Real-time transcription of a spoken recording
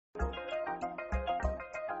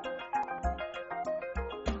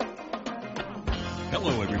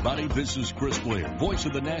Hello, everybody. This is Chris Blair, voice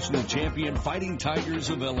of the national champion Fighting Tigers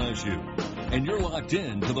of LSU. And you're locked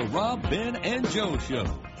in to the Rob, Ben, and Joe Show,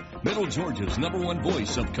 Middle Georgia's #1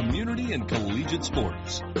 voice of community and collegiate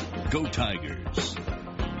sports. Go Tigers.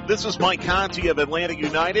 This is Mike Conti of Atlanta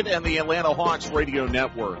United and the Atlanta Hawks radio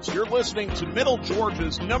networks. You're listening to Middle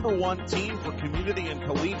Georgia's #1 team for community and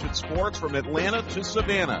collegiate sports from Atlanta to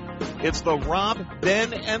Savannah. It's the Rob,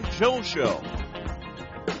 Ben, and Joe Show.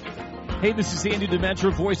 Hey, this is Andy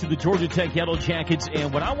Demetra, voice of the Georgia Tech Yellow Jackets,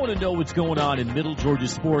 and when I want to know what's going on in Middle Georgia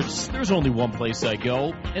sports, there's only one place I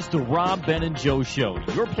go. It's the Rob, Ben, and Joe Show,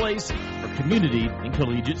 your place for community and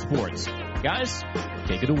collegiate sports. Guys,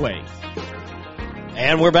 take it away.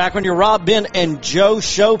 And we're back on your Rob, Ben, and Joe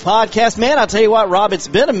Show podcast. Man, I'll tell you what, Rob, it's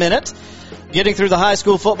been a minute getting through the high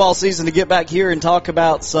school football season to get back here and talk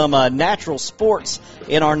about some natural sports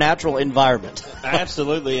in our natural environment.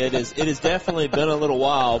 Absolutely. It has definitely been a little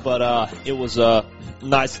while, but it was a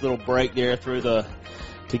nice little break there to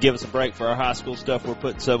give us a break for our high school stuff we're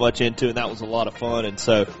putting so much into, and that was a lot of fun, and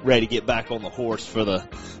so ready to get back on the horse for the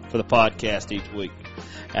podcast each week.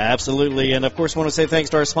 Absolutely. And, of course, I want to say thanks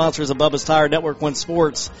to our sponsors, Bubba's Tire, Network One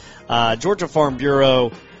Sports, Georgia Farm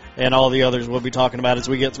Bureau, and all the others we'll be talking about as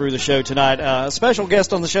we get through the show tonight. A special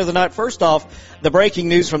guest on the show tonight. First off, the breaking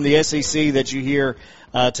news from the SEC that you hear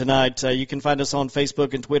tonight. You can find us on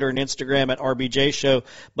Facebook and Twitter and Instagram at RBJShow.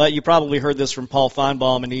 But you probably heard this from Paul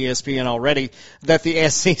Feinbaum and ESPN already, that the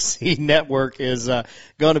SEC network is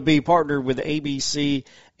going to be partnered with ABC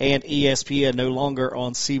and ESPN, no longer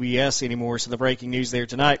on CBS anymore. So the breaking news there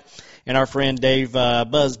tonight. And our friend Dave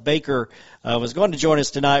Buzz Baker was going to join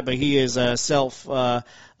us tonight, but he is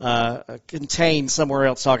contained somewhere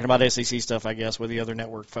else talking about SEC stuff, I guess, with the other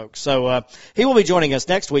network folks. So he will be joining us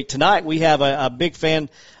next week. Tonight we have a big friend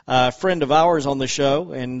of ours on the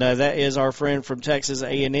show, and that is our friend from Texas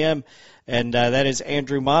A&M, and that is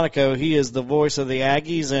Andrew Monaco. He is the voice of the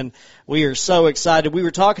Aggies, and we are so excited. We were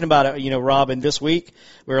talking about it, Robin, this week.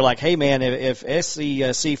 We were like, hey, man, if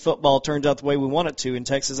SEC football turns out the way we want it to and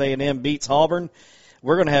Texas A&M beats Auburn,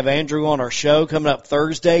 we're going to have Andrew on our show coming up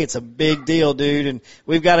Thursday. It's a big deal, dude, and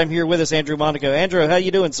we've got him here with us, Andrew Monaco. Andrew, how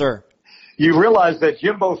you doing, sir? You realize that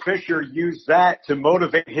Jimbo Fisher used that to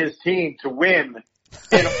motivate his team to win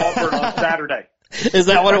in Auburn on Saturday. Is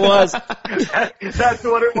that what it was? That's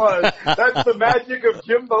what it was. That's the magic of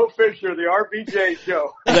Jimbo Fisher, the RBJ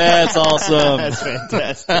show. That's awesome. That's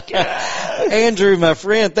fantastic. Andrew, my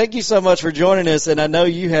friend, thank you so much for joining us. And I know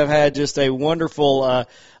you have had just a wonderful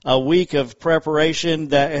a week of preparation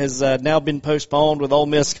that has now been postponed with Ole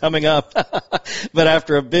Miss coming up. But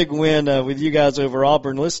after a big win with you guys over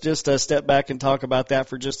Auburn, let's just step back and talk about that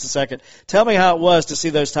for just a second. Tell me how it was to see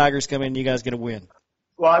those Tigers come in and you guys get a win.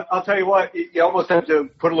 Well, I'll tell you what, you almost have to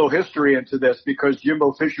put a little history into this because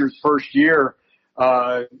Jimbo Fisher's first year,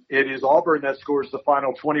 it is Auburn that scores the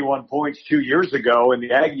final 21 points 2 years ago, and the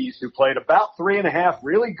Aggies, who played about 3.5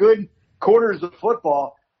 really good quarters of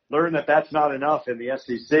football, learned that that's not enough in the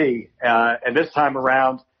SEC. And this time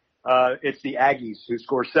around, it's the Aggies who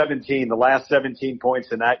score the last 17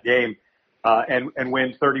 points in that game, and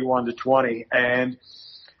win 31-20. And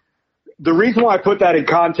the reason why I put that in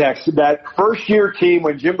context, that first-year team,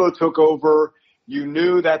 when Jimbo took over, you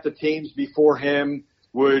knew that the teams before him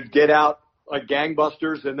would get out like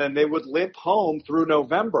gangbusters, and then they would limp home through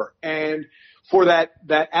November. And for that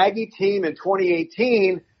Aggie team in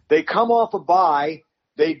 2018, they come off a bye.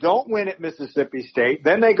 They don't win at Mississippi State.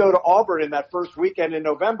 Then they go to Auburn in that first weekend in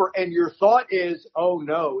November, and your thought is, oh,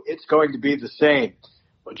 no, it's going to be the same.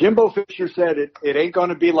 But Jimbo Fisher said it ain't going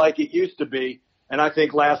to be like it used to be. And I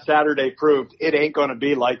think last Saturday proved it ain't going to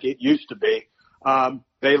be like it used to be.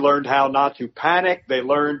 They learned how not to panic. They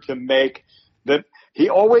learned to make that. He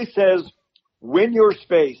always says, win your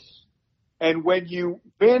space. And when you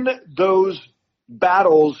win those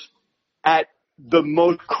battles at the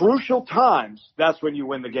most crucial times, that's when you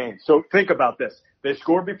win the game. So think about this. They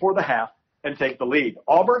score before the half and take the lead.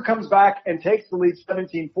 Auburn comes back and takes the lead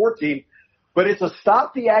 17-14. But it's a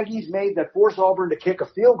stop the Aggies made that forced Auburn to kick a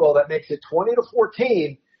field goal that makes it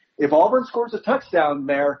 20-14. If Auburn scores a touchdown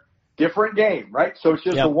there, different game, right? So it's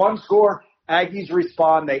just a one score. Aggies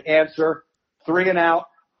respond. They answer. 3 and out.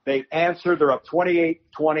 They answer. They're up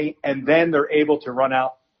 28-20, and then they're able to run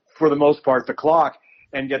out, for the most part, the clock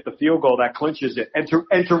and get the field goal that clinches it. And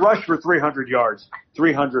to rush for 300 yards,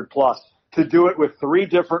 300 plus, to do it with 3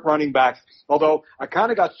 different running backs. Although I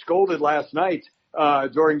kind of got scolded last night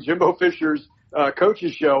during Jimbo Fisher's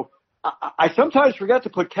coach's show. I sometimes forget to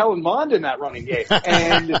put Kellen Mond in that running game.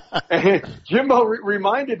 And Jimbo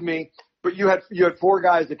reminded me, but you had 4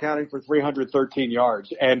 guys accounting for 313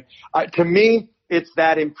 yards. And to me, it's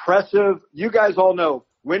that impressive. You guys all know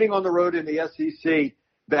winning on the road in the SEC,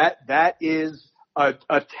 that is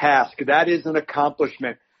a task. That is an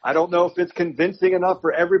accomplishment. I don't know if it's convincing enough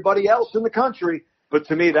for everybody else in the country, but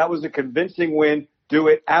to me, that was a convincing win. Do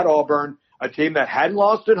it at Auburn, a team that hadn't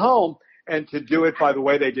lost at home, and to do it by the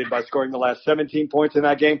way they did by scoring the last 17 points in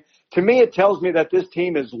that game. To me, it tells me that this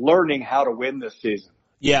team is learning how to win this season.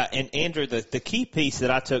 Yeah, and Andrew, the key piece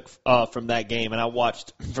that I took from that game, and I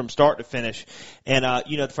watched from start to finish, and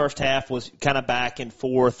the first half was kind of back and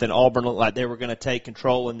forth, and Auburn looked like they were going to take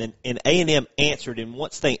control, and then A&M answered, and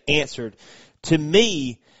once they answered, to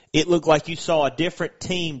me, it looked like you saw a different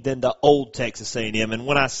team than the old Texas A&M, and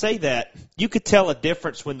when I say that, you could tell a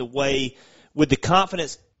difference with the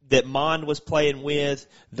confidence that Mond was playing with,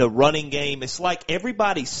 the running game. It's like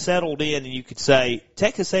everybody settled in, and you could say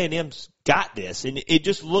Texas A&M's got this, and it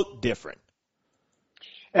just looked different.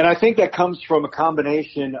 And I think that comes from a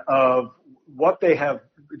combination of what they have.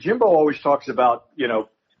 Jimbo always talks about,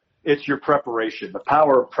 it's your preparation, the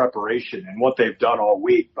power of preparation and what they've done all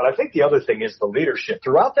week. But I think the other thing is the leadership.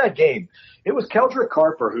 Throughout that game, it was Keldrick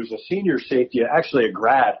Harper, who's a senior safety, actually a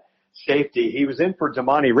grad safety. He was in for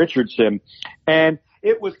Damani Richardson, and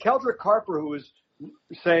it was Keldrick Harper who was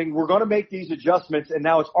saying, we're going to make these adjustments, and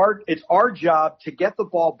now it's our job to get the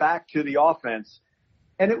ball back to the offense.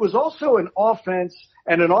 And it was also an offense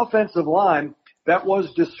and an offensive line that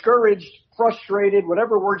was discouraged, frustrated,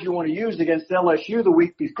 whatever word you want to use, against LSU the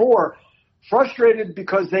week before, frustrated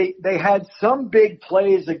because they had some big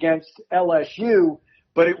plays against LSU,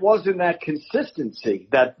 but it wasn't that consistency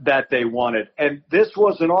that they wanted. And this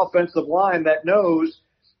was an offensive line that knows,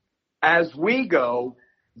 as we go,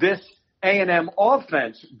 this A&M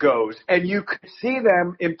offense goes, and you could see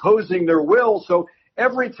them imposing their will. So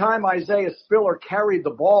every time Isaiah Spiller carried the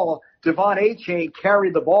ball, Devon Achane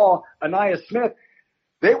carried the ball, Aniyah Smith,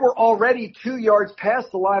 they were already 2 yards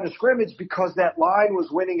past the line of scrimmage because that line was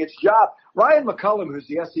winning its job. Ryan McCullum, who's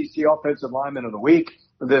the SEC Offensive Lineman of the Week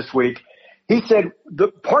this week, he said the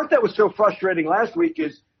part that was so frustrating last week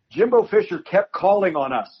is Jimbo Fisher kept calling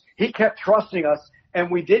on us. He kept trusting us, and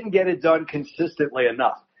we didn't get it done consistently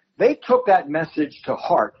enough. They took that message to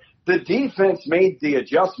heart. The defense made the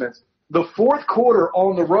adjustments. The fourth quarter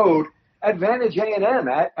on the road, advantage A&M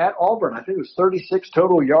at Auburn. I think it was 36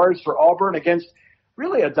 total yards for Auburn against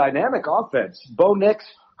really a dynamic offense. Bo Nix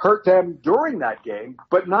hurt them during that game,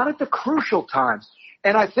 but not at the crucial times.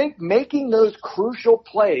 And I think making those crucial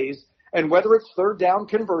plays, and whether it's third down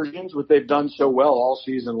conversions, which they've done so well all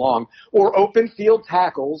season long, or open field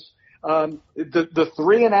tackles, the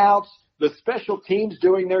 3 and outs, the special teams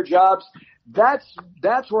doing their jobs,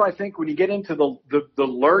 that's where I think when you get into the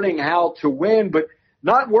learning how to win, but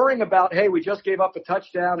not worrying about, hey, we just gave up a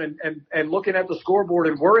touchdown and looking at the scoreboard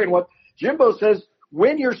and worrying what Jimbo says,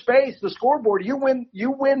 win your space, the scoreboard, you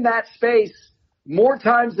win that space more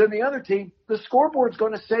times than the other team, the scoreboard's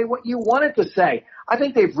going to say what you want it to say. I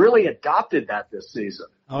think they've really adopted that this season.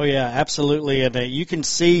 Oh, yeah, absolutely. And you can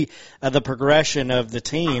see the progression of the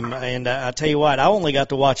team. And I tell you what, I only got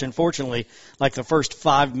to watch, unfortunately, like the first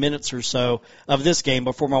 5 minutes or so of this game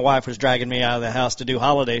before my wife was dragging me out of the house to do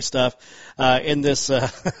holiday stuff. In this,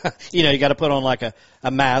 you got to put on like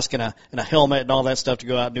a mask and a helmet and all that stuff to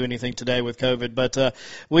go out and do anything today with COVID. But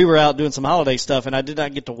we were out doing some holiday stuff, and I did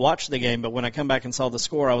not get to watch the game. But when I come back and saw the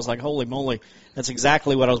score, I was like, holy moly, that's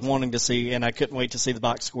exactly what I was wanting to see, and I couldn't wait to see the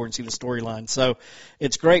box score and see the storyline. So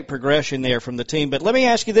it's great progression there from the team. But let me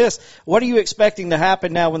ask you this. What are you expecting to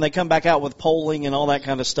happen now when they come back out with polling and all that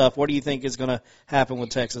kind of stuff? What do you think is going to happen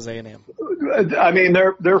with Texas A&M? I mean,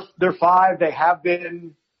 they're 5. They have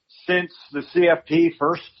been since the CFP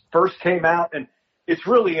first came out, and it's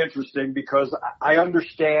really interesting because I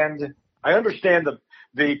understand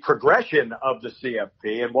the progression of the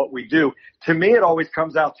CFP and what we do. To me, it always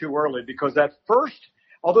comes out too early because that first,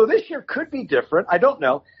 although this year could be different, I don't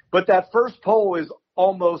know, but that first poll is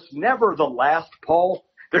almost never the last poll.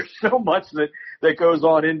 There's so much that goes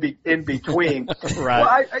on in between.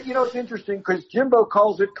 Right. Well, it's interesting because Jimbo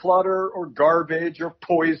calls it clutter or garbage or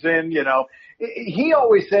poison. He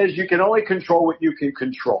always says you can only control what you can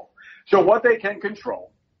control. So what they can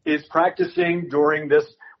control is practicing during this,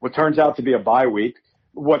 what turns out to be a bye week,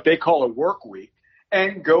 what they call a work week,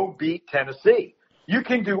 and go beat Tennessee. You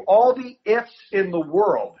can do all the ifs in the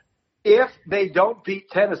world. If they don't beat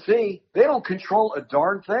Tennessee, they don't control a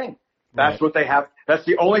darn thing. That's right. What they have. That's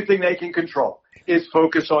the only thing they can control is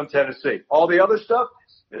focus on Tennessee. All the other stuff,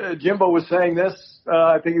 Jimbo was saying this,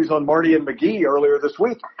 I think he was on Marty and McGee earlier this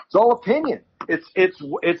week. It's all opinion. It's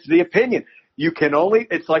the opinion.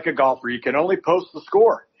 It's like a golfer. You can only post the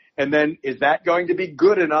score. And then is that going to be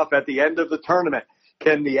good enough at the end of the tournament?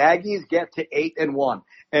 Can the Aggies get to 8-1?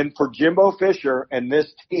 And for Jimbo Fisher and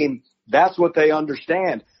this team, that's what they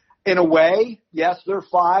understand. In a way, yes, they're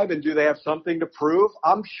 5, and do they have something to prove?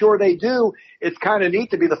 I'm sure they do. It's kind of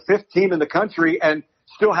neat to be the 5th team in the country and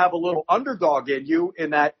still have a little underdog in you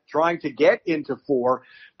in that trying to get into 4.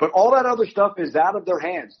 But all that other stuff is out of their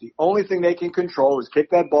hands. The only thing they can control is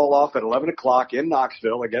kick that ball off at 11 o'clock in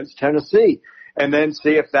Knoxville against Tennessee and then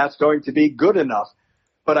see if that's going to be good enough.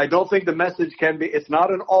 But I don't think the message can be, it's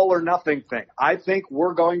not an all or nothing thing. I think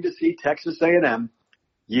we're going to see Texas A&M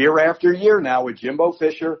year after year now with Jimbo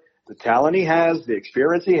Fisher, the talent he has, the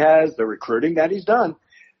experience he has, the recruiting that he's done,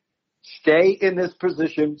 stay in this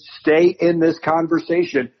position, stay in this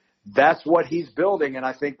conversation. That's what he's building, and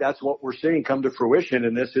I think that's what we're seeing come to fruition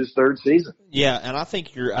in this his 3rd season. Yeah, and I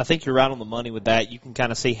think you're right on the money with that. You can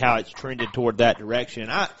kind of see how it's trended toward that direction.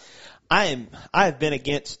 I have been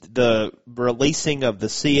against the releasing of the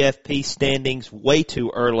CFP standings way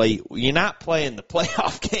too early. You're not playing the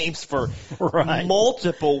playoff games for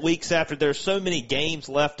multiple weeks after there's so many games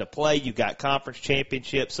left to play. You've got conference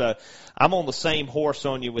championships. So I'm on the same horse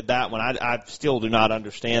on you with that one. I still do not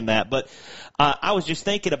understand that. But I was just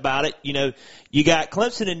thinking about it. You know, you got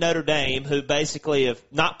Clemson and Notre Dame who basically have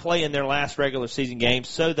not playing their last regular season games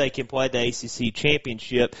so they can play the ACC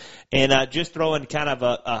championship. And just throwing kind of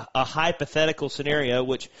a hypothetical scenario,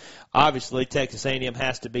 which obviously Texas A&M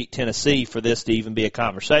has to beat Tennessee for this to even be a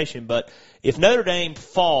conversation. But if Notre Dame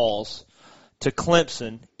falls to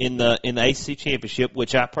Clemson in the ACC championship,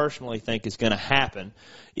 which I personally think is going to happen,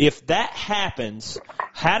 if that happens,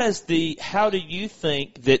 how do you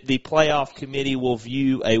think that the playoff committee will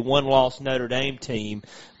view a one-loss Notre Dame team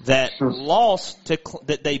that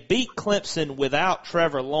that they beat Clemson without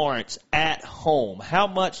Trevor Lawrence at home? How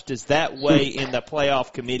much does that weigh in the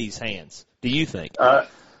playoff committee's hands, do you think?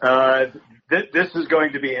 This is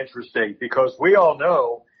going to be interesting because we all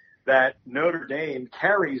know that Notre Dame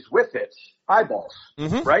carries with it eyeballs,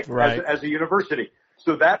 right? As a university.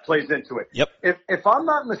 So that plays into it. Yep. If I'm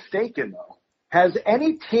not mistaken, though, has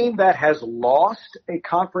any team that has lost a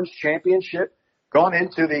conference championship gone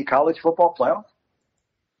into the college football playoff?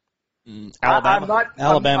 Alabama.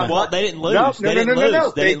 Well, they didn't lose. No. They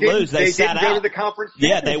didn't lose. They sat didn't out. go to the conference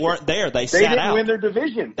Yeah, they weren't there. They sat out. They didn't win their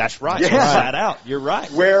division. That's right. Yeah. They sat out. You're right.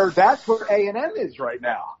 That's where A&M is right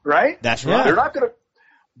now, right? That's right. They're not going to.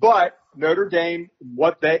 But Notre Dame,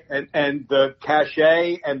 and the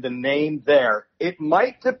cachet and the name there, it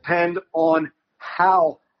might depend on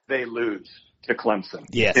how they lose to Clemson.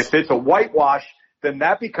 Yes. If it's a whitewash, then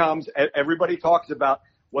that becomes, everybody talks about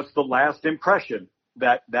what's the last impression.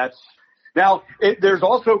 Now, there's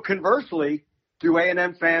also conversely, do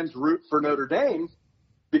A&M fans root for Notre Dame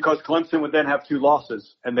because Clemson would then have 2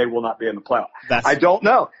 losses and they will not be in the playoff? I don't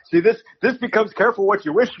know. See, this becomes careful what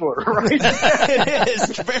you wish for, right? It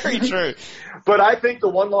is very true. But I think the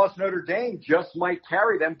one-loss Notre Dame just might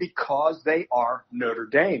carry them because they are Notre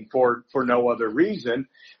Dame for no other reason.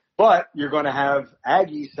 But you're going to have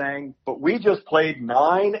Aggies saying, but we just played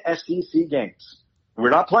 9 SEC games. We're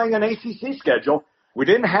not playing an ACC schedule. We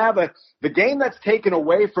didn't have the game that's taken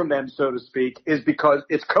away from them, so to speak, is because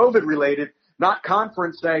it's COVID related, not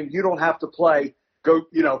conference saying you don't have to play. Go,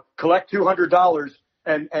 collect $200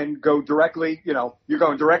 and go directly, you're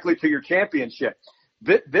going directly to your championship.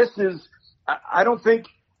 This is, I don't think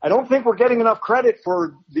we're getting enough credit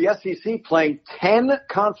for the SEC playing 10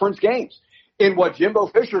 conference games in what Jimbo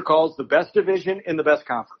Fisher calls the best division in the best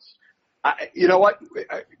conference. You know what?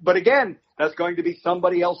 But again, that's going to be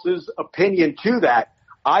somebody else's opinion to that.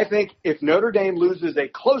 I think if Notre Dame loses a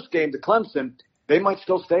close game to Clemson, they might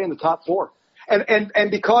still stay in the top 4.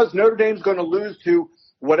 And because Notre Dame's going to lose to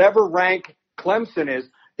whatever rank Clemson is,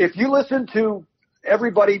 if you listen to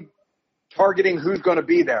everybody targeting who's going to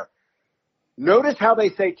be there, notice how they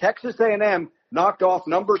say Texas A&M knocked off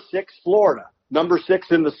number 6 Florida, number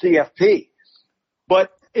 6 in the CFP.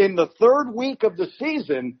 But in the 3rd week of the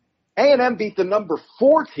season, A&M beat the number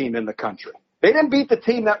 4 team in the country. They didn't beat the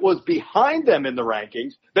team that was behind them in the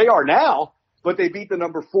rankings. They are now, but they beat the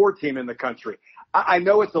number 4 team in the country. I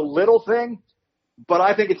know it's a little thing, but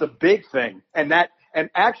I think it's a big thing. And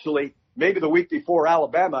actually, maybe the week before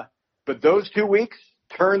Alabama, but those 2 weeks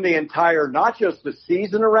turned the entire, not just the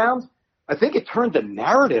season around, I think it turned the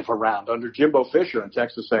narrative around under Jimbo Fisher and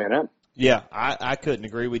Texas A&M. Yeah, I couldn't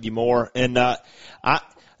agree with you more. And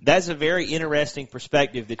that's a very interesting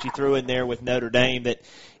perspective that you threw in there with Notre Dame. That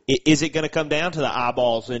is it going to come down to the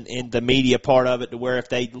eyeballs and the media part of it, to where if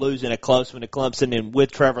they lose in a close one to Clemson and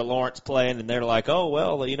with Trevor Lawrence playing, and they're like, oh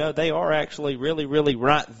well, they are actually really, really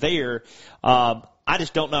right there. I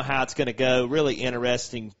just don't know how it's going to go. Really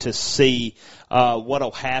interesting to see what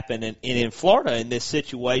will happen. And in Florida in this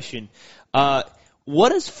situation,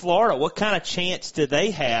 what is Florida? What kind of chance do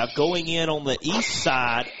they have going in on the east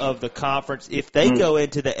side of the conference if they go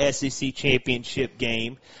into the SEC championship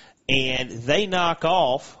game and they knock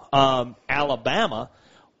off Alabama?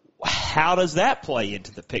 How does that play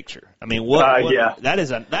into the picture? I mean, that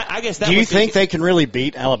is I guess that. Do you think they can really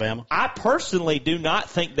beat Alabama? I personally do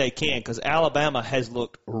not think they can because Alabama has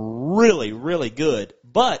looked really, really good.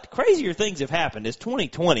 But crazier things have happened. It's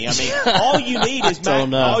 2020. I mean, all you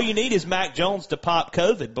need is Mac Jones to pop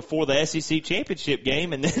COVID before the SEC championship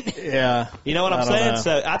game, and then you know what I'm saying.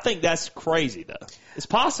 So I think that's crazy, though. It's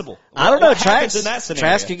possible. I don't know. What happens in that scenario?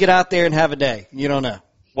 Trask could get out there and have a day. You don't know.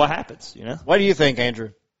 What happens? You know. What do you think,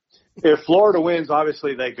 Andrew? If Florida wins,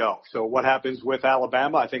 obviously they go. So what happens with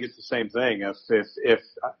Alabama? I think it's the same thing.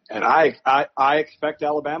 And I expect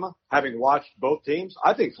Alabama, having watched both teams,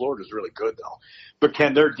 I think Florida's really good though. But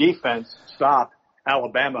can their defense stop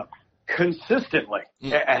Alabama consistently?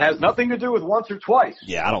 It has nothing to do with once or twice.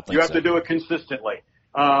 Yeah, I don't think you have so. to do it consistently.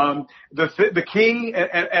 The key,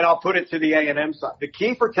 and I'll put it to the A&M side. The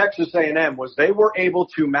key for Texas A&M was they were able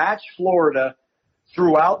to match Florida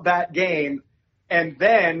throughout that game, and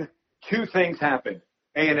then two things happened.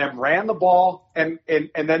 A&M ran the ball, and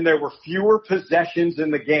then there were fewer possessions in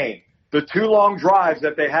the game. The two long drives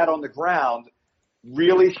that they had on the ground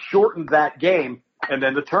really shortened that game, and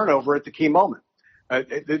then the turnover at the key moment.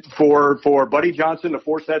 For Buddy Johnson to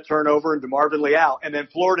force that turnover and DeMarvin Leal, and then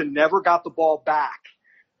Florida never got the ball back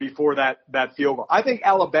before that field goal. I think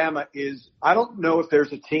Alabama I don't know if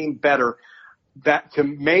there's a team better that to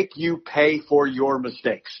make you pay for your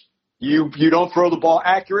mistakes. You don't throw the ball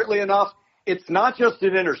accurately enough. It's not just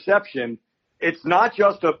an interception. It's not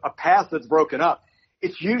just a pass that's broken up.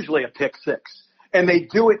 It's usually a pick six. And they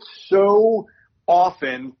do it so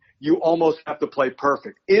often, you almost have to play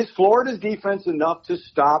perfect. Is Florida's defense enough to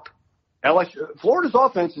stop LSU? Florida's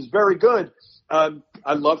offense is very good.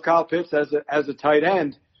 I love Kyle Pitts as a tight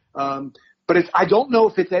end. But I don't know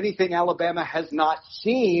if it's anything Alabama has not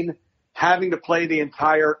seen having to play the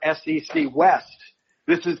entire SEC West.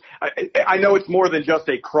 I know it's more than just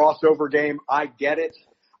a crossover game. I get it.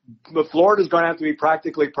 But Florida's going to have to be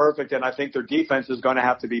practically perfect, and I think their defense is going to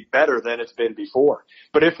have to be better than it's been before.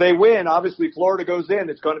 But if they win, obviously Florida goes in.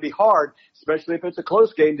 It's going to be hard, especially if it's a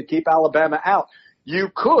close game, to keep Alabama out.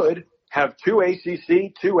 You could have two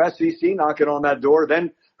ACC, two SEC knocking on that door.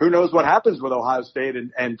 Then who knows what happens with Ohio State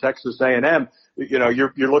and Texas A&M. You know,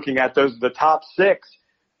 you're looking at the top six.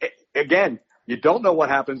 Again, you don't know what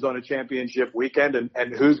happens on a championship weekend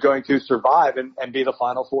and who's going to survive and be the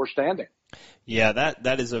Final Four standing. Yeah,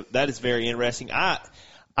 that is very interesting.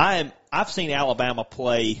 I've seen Alabama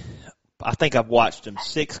play. I think I've watched them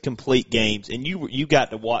 6 complete games, and you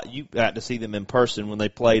got to see them in person when they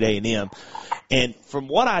played A&M. And from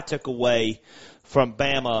what I took away from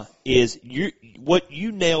Bama is what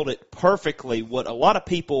you nailed it perfectly. What a lot of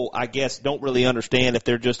people, I guess, don't really understand if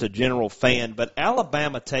they're just a general fan, but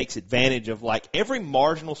Alabama takes advantage of like every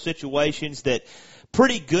marginal situations that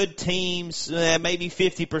pretty good teams, maybe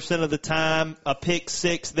 50% of the time, a pick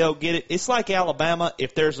six, they'll get it. It's like Alabama,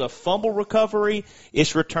 if there's a fumble recovery,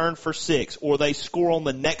 it's returned for 6, or they score on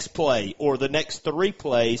the next play or the next 3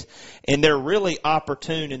 plays, and they're really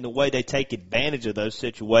opportune in the way they take advantage of those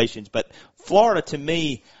situations. But Florida, to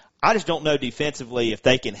me, I just don't know defensively if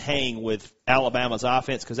they can hang with Alabama's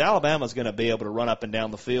offense, because Alabama's going to be able to run up and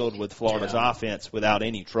down the field with Florida's offense without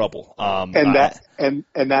any trouble. And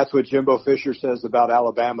that's what Jimbo Fisher says about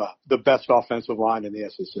Alabama, the best offensive line in the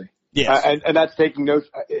SEC. Yes. And that's taking notes.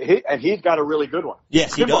 And he's got a really good one.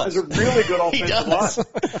 Yes, he Jimbo does. has a really good offensive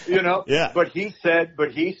line. You know? Yeah. But he said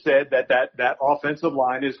that offensive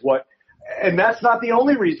line is what, and that's not the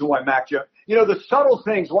only reason why Mac Jones, you know, the subtle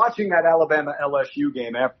things, watching that Alabama LSU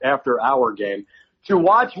game after our game, to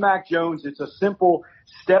watch Mac Jones, it's a simple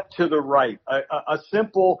step to the right, a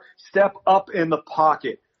simple step up in the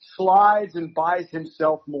pocket, slides and buys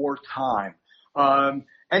himself more time. And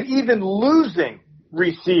even losing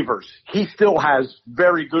receivers, he still has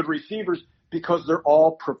very good receivers because they're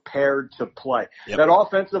all prepared to play. Yep. That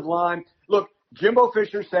offensive line, look, Jimbo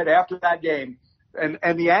Fisher said after that game, and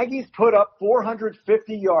the Aggies put up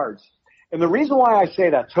 450 yards. And the reason why I say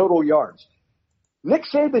that, total yards, Nick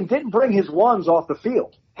Saban didn't bring his ones off the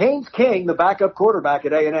field. Haynes King, the backup quarterback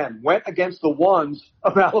at A&M, went against the ones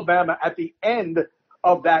of Alabama at the end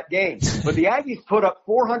of that game. But the Aggies put up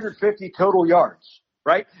 450 total yards,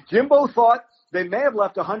 right? Jimbo thought they may have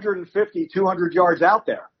left 150, 200 yards out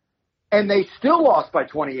there. And they still lost by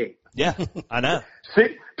 28. Yeah, I know.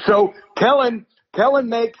 See, so Kellen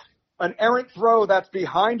makes an errant throw that's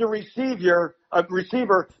behind a receiver,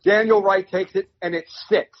 Daniel Wright takes it, and it's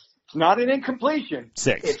 6. It's not an incompletion.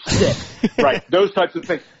 6. It's 6. Right. Those types of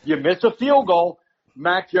things. You miss a field goal,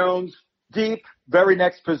 Mac Jones, deep, very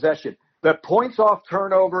next possession. The points off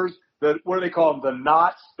turnovers, what do they call them? The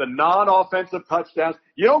knots, the non-offensive touchdowns.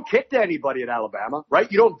 You don't kick to anybody at Alabama,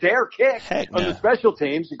 right? You don't dare kick on the special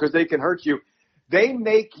teams because they can hurt you. They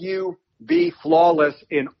make you be flawless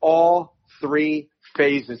in all 3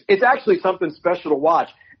 phases. It's actually something special to watch.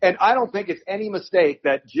 And I don't think it's any mistake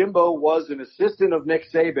that Jimbo was an assistant of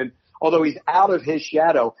Nick Saban, although he's out of his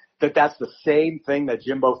shadow, that's the same thing that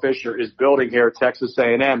Jimbo Fisher is building here at Texas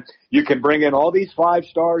A&M. You can bring in all these 5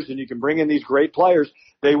 stars and you can bring in these great players.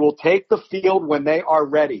 They will take the field when they are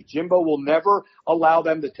ready. Jimbo will never allow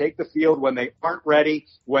them to take the field when they aren't ready,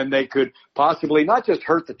 when they could possibly not just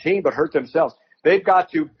hurt the team, but hurt themselves. They've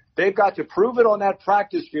got to prove it on that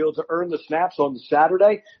practice field to earn the snaps on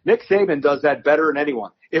Saturday. Nick Saban does that better than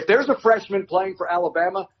anyone. If there's a freshman playing for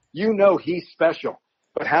Alabama, you know he's special.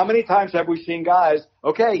 But how many times have we seen guys,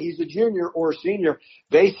 okay, he's a junior or a senior,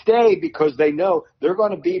 they stay because they know they're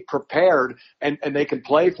going to be prepared and they can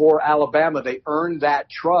play for Alabama. They earn that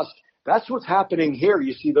trust. That's what's happening here.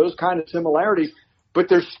 You see those kind of similarities. But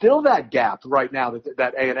there's still that gap right now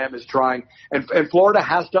that A&M is trying. And Florida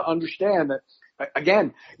has to understand that,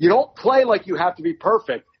 again, you don't play like you have to be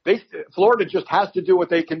perfect. Florida just has to do what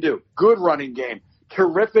they can do. Good running game,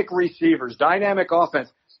 terrific receivers, dynamic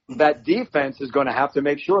offense. That defense is going to have to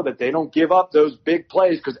make sure that they don't give up those big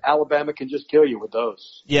plays because Alabama can just kill you with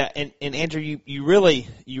those. Yeah, and Andrew, you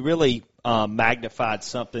really magnified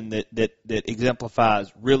something that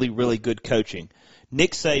exemplifies really, really good coaching.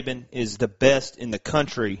 Nick Saban is the best in the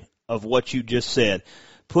country of what you just said.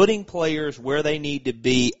 Putting players where they need to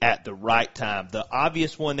be at the right time. The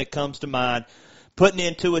obvious one that comes to mind, putting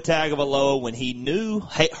in Tua Tagovailoa when he knew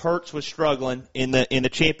Hurts was struggling in the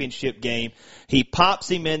championship game. He pops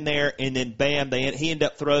him in there, and then bam, he end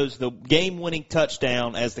up throws the game-winning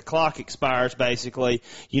touchdown as the clock expires, basically,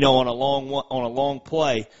 on a long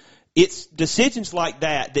play. It's decisions like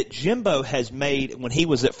that Jimbo has made when he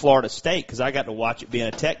was at Florida State, because I got to watch it being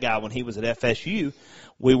a Tech guy when he was at FSU.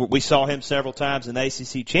 We saw him several times in the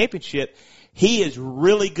ACC championship. He is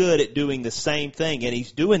really good at doing the same thing, and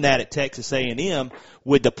he's doing that at Texas A&M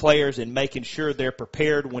with the players and making sure they're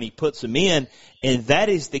prepared when he puts them in, and that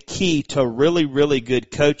is the key to really, really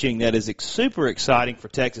good coaching that is super exciting for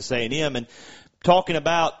Texas A&M. And talking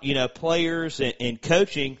about, players and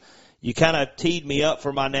coaching, you kind of teed me up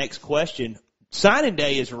for my next question. Signing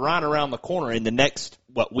day is right around the corner in the next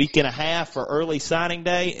week and a half for early signing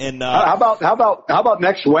day, and how about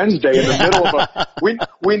next Wednesday in the middle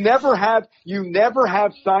of you never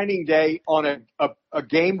have signing day on a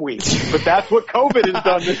game week, but that's what COVID has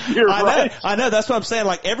done this year, right? I know, that's what I'm saying.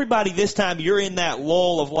 Like, everybody this time, you're in that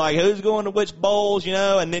lull of like, who's going to which bowls,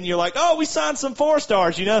 and then you're like, oh, we signed some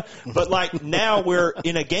 4-stars, but like now we're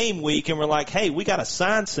in a game week and we're like, hey, we got to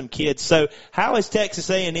sign some kids. So how is Texas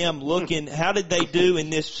A&M looking? How did they do in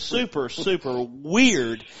this super, super weird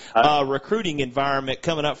recruiting environment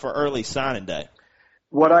coming up for early signing day?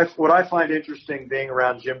 What I find interesting being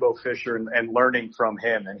around Jimbo Fisher and learning from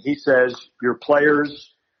him, and he says your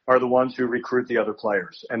players are the ones who recruit the other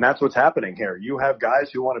players, and that's what's happening here. You have guys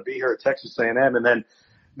who want to be here at Texas A&M, and then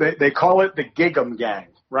they call it the gig 'em gang,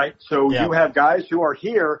 right? So You have guys who are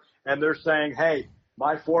here, and they're saying, hey,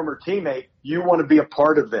 my former teammate, you want to be a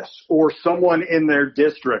part of this, or someone in their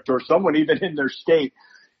district, or someone even in their state,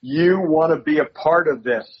 you want to be a part of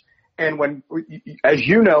this. And when, as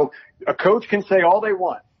you know, a coach can say all they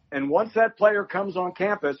want. And once that player comes on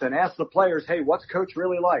campus and asks the players, hey, what's coach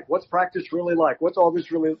really like? What's practice really like? What's all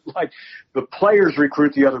this really like? The players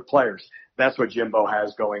recruit the other players. That's what Jimbo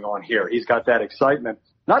has going on here. He's got that excitement.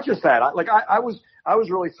 Not just that. I was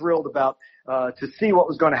really thrilled about to see what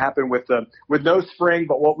was going to happen with no spring,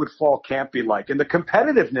 but what would fall camp be like. And the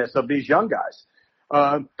competitiveness of these young guys.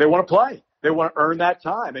 They want to play. They want to earn that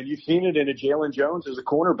time, and you've seen it in a Jalen Jones as a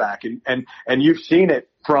cornerback, and you've seen it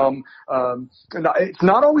from. It's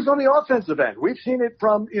not always on the offensive end. We've seen it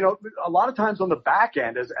from a lot of times on the back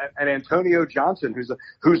end as an Antonio Johnson,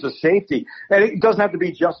 who's a safety, and it doesn't have to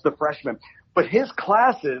be just the freshman, but his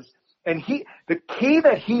classes. And the key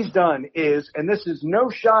that he's done is, and this is no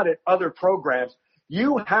shot at other programs,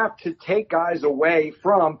 you have to take guys away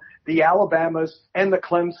from the Alabamas and the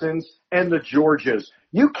Clemsons and the Georgias.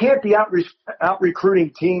 You can't be out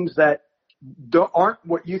recruiting teams that aren't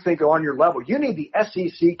what you think are on your level. You need the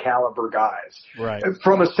SEC caliber guys. Right.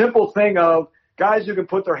 From a simple thing of guys who can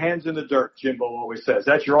put their hands in the dirt, Jimbo always says.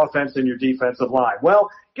 That's your offense and your defensive line. Well,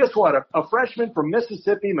 guess what? A freshman from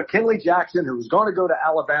Mississippi, McKinley Jackson, who's going to go to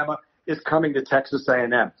Alabama, is coming to Texas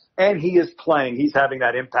A&M, and he is playing. He's having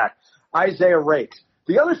that impact. Isaiah Rakes.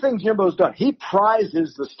 The other thing Jimbo's done, he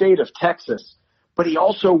prizes the state of Texas, but he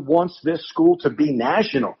also wants this school to be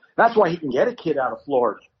national. That's why he can get a kid out of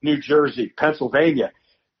Florida, New Jersey, Pennsylvania,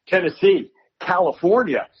 Tennessee,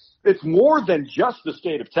 California. It's more than just the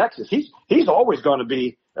state of Texas. He's always going to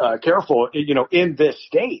be careful, in this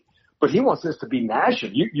state, but he wants this to be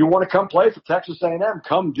national. You want to come play for Texas A&M?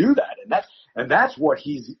 Come do that, and that's what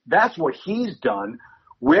he's done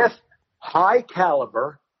with high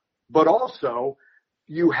caliber, but also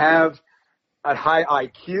you have a high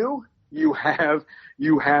IQ. You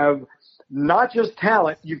have not just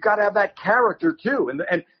talent. You've got to have that character too,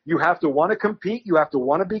 and you have to want to compete. You have to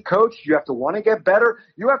want to be coached. You have to want to get better.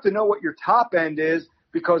 You have to know what your top end is,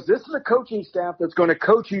 because this is a coaching staff that's going to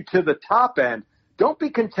coach you to the top end. Don't be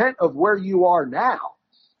content of where you are now.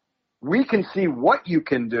 We can see what you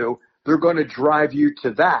can do. They're going to drive you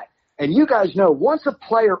to that. And you guys know, once a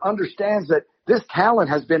player understands that this talent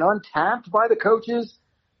has been untapped by the coaches,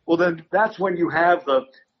 well, then that's when you have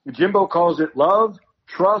Jimbo calls it love,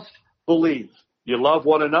 trust, believe. You love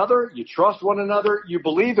one another, you trust one another, you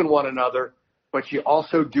believe in one another, but you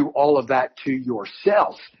also do all of that to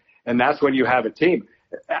yourself. And that's when you have a team.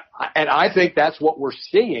 And I think that's what we're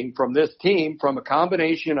seeing from this team, from a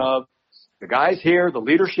combination of the guys here, the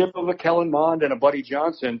leadership of a Kellen Mond and a Buddy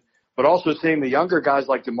Johnson, but also seeing the younger guys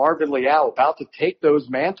like DeMarvin Leal about to take those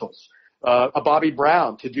mantles, a Bobby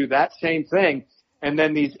Brown to do that same thing. And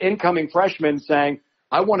then these incoming freshmen saying,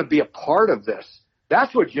 I want to be a part of this.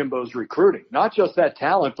 That's what Jimbo's recruiting, not just that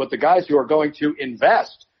talent, but the guys who are going to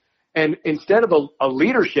invest. And instead of a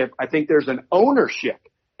leadership, I think there's an ownership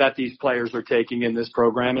that these players are taking in this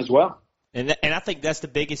program as well. And I think that's the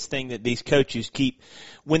biggest thing that these coaches keep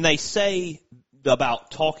when they say about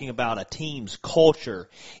talking about a team's culture.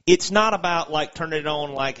 It's not about like turning it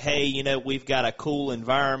on like, hey, we've got a cool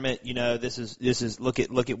environment. This is look at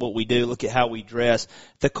what we do. Look at how we dress.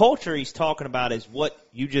 The culture he's talking about is what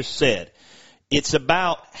you just said. It's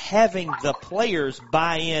about having the players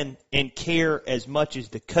buy in and care as much as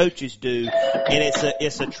the coaches do, and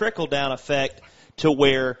it's a trickle down effect to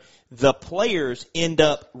where the players end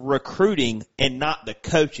up recruiting and not the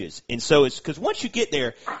coaches. And so it's because once you get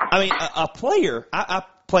there, a player, I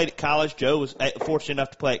played at college. Joe was fortunate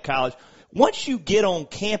enough to play at college. Once you get on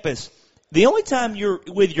campus, the only time you're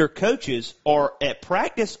with your coaches are at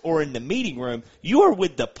practice or in the meeting room. You are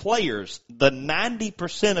with the players the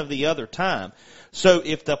 90% of the other time. So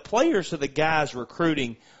if the players are the guys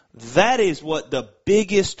recruiting, that is what the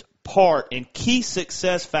biggest part and key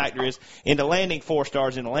success factor is into landing 4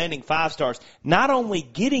 stars and landing 5 stars. Not only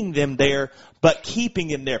getting them there, but keeping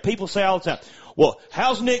them there. People say all the time, well,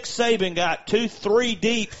 how's Nick Saban got 2, 3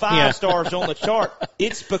 deep 5 stars on the chart?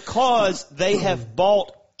 It's because they have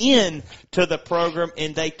bought in to the program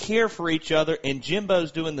and they care for each other, and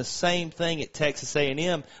Jimbo's doing the same thing at Texas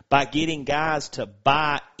A&M by getting guys to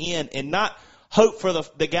buy in and not hope for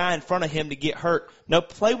the guy in front of him to get hurt. No,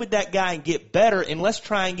 play with that guy and get better, and let's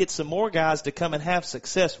try and get some more guys to come and have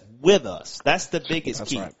success with us. That's the biggest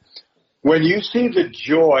key. Right. When you see the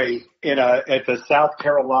joy at the South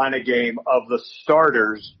Carolina game of the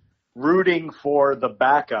starters rooting for the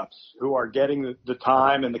backups who are getting the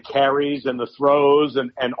time and the carries and the throws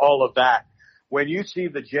and all of that, when you see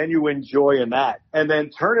the genuine joy in that, and then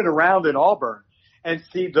turn it around in Auburn and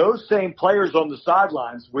see those same players on the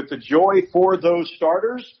sidelines with the joy for those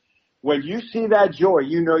starters, when you see that joy,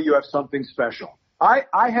 you know you have something special. I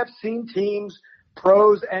have seen teams,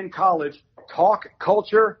 pros and college, talk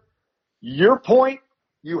culture. Your point,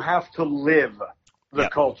 you have to live the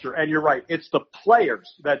culture. And you're right, it's the players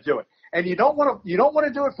that do it. And you don't want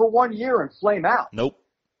to do it for 1 year and flame out. Nope.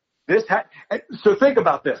 So think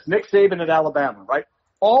about this. Nick Saban at Alabama, right?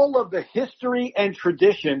 All of the history and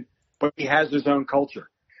tradition, but he has his own culture.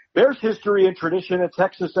 There's history and tradition at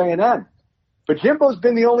Texas A&M. But Jimbo's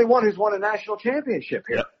been the only one who's won a national championship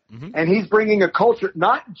here. Yep. Mm-hmm. And he's bringing a culture,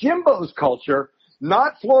 not Jimbo's culture,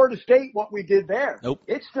 not Florida State, what we did there. Nope.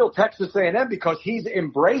 It's still Texas A&M because he's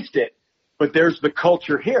embraced it, but there's the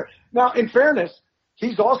culture here. Now, in fairness,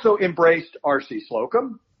 he's also embraced R.C.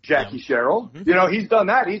 Slocum, Jackie Sherrill. Mm-hmm. He's done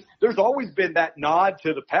that. There's always been that nod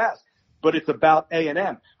to the past, but it's about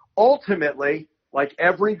A&M. Ultimately, like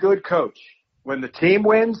every good coach, when the team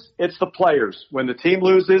wins, it's the players. When the team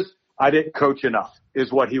loses, I didn't coach enough,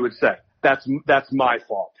 is what he would say. That's my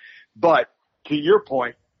fault. But to your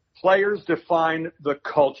point, players define the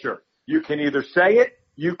culture. You can either say it,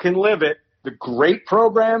 you can live it. The great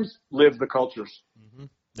programs live the cultures. Mm-hmm.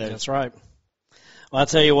 That's right. Well, I'll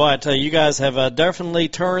tell you what, you guys have definitely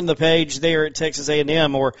turned the page there at Texas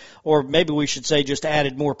A&M, or maybe we should say just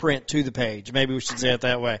added more print to the page. Maybe we should say it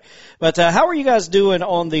that way. But how are you guys doing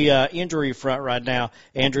on the injury front right now?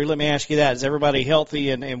 Andrew, let me ask you that. Is everybody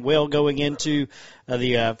healthy and well going into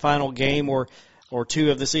the final game or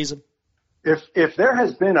two of the season? If there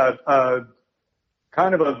has been a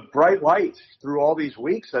kind of a bright light through all these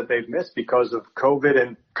weeks that they've missed because of COVID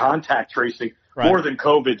and contact tracing, right, more than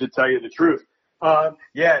COVID, to tell you the truth.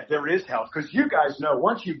 Yeah, there is health, because you guys know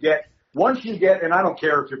once you get, and I don't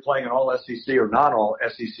care if you're playing an all SEC or not all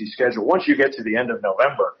SEC schedule, once you get to the end of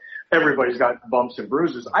November, everybody's got bumps and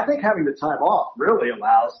bruises. I think having the time off really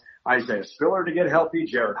allows Isaiah Spiller to get healthy,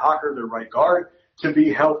 Jared Hocker, their right guard, to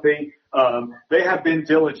be healthy. They have been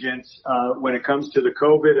diligent when it comes to the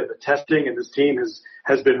COVID and the testing, and this team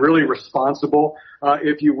has been really responsible,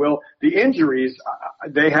 if you will. The injuries,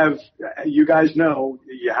 they have, you guys know,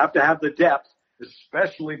 you have to have the depth,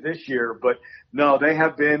 especially this year. But no, they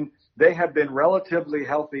have been relatively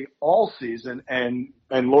healthy all season, and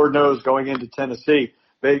Lord knows going into Tennessee,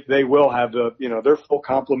 they will have their full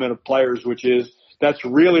complement of players, that's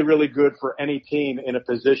really, really good for any team in a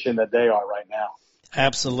position that they are right now.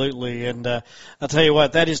 Absolutely, and I'll tell you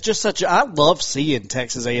what, that is just I love seeing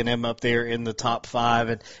Texas A&M up there in the top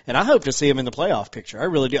 5, and I hope to see them in the playoff picture. I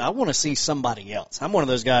really do. I want to see somebody else. I'm one of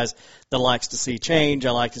those guys that likes to see change.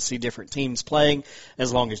 I like to see different teams playing,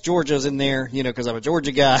 as long as Georgia's in there, because I'm a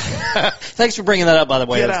Georgia guy. Thanks for bringing that up, by the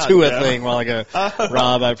way. That Tua thing while ago.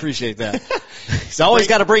 Rob, I appreciate that. He's always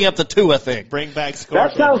got to bring up the Tua thing. Bring back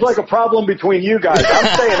Scorpions. That sounds like a problem between you guys.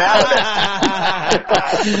 I'm staying out of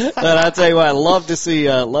it. But I tell you what, I love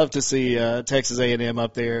to see Texas A&M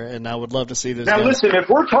up there, and I would love to see this. Now, listen, if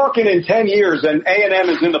we're talking in 10 years and A&M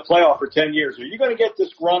is in the playoff for 10 years, are you going to get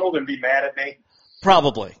disgruntled and be mad at me?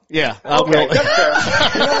 Probably, yeah. Okay, that's fair.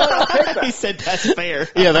 You know what? I'll take that. He said that's fair.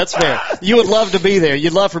 Yeah, that's fair. You would love to be there.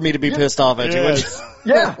 You'd love for me to be pissed off at you, wouldn't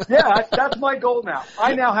you? Yeah, that's my goal now.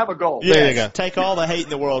 I now have a goal. Yes. There you go. Take all the hate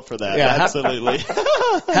in the world for that. Yeah, absolutely.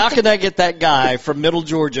 How can I get that guy from Middle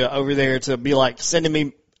Georgia over there to be sending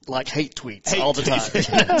me hate tweets all the time?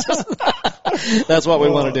 That's what we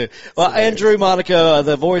want to do. Well, Andrew, Monaco,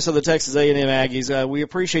 the voice of the Texas A&M Aggies, we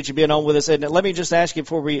appreciate you being on with us. And let me just ask you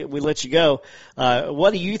before we let you go,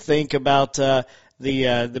 what do you think about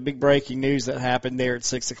the big breaking news that happened there at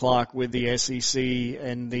 6 o'clock with the SEC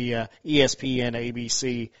and the ESPN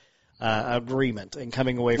ABC agreement and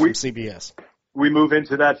coming away from CBS? We move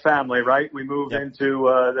into that family, right? We move into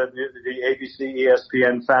the ABC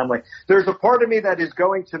ESPN family. There's a part of me that is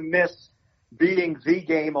going to miss being the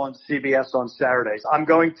game on CBS on Saturdays. I'm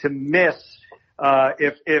going to miss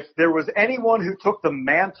if there was anyone who took the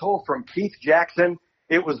mantle from Keith Jackson,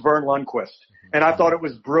 it was Vern Lundquist. And I thought it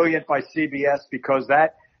was brilliant by CBS because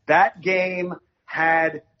that game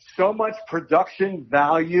had so much production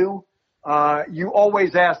value. You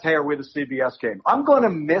always asked, hey, are we the CBS game? I'm going to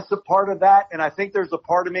miss a part of that, and I think there's a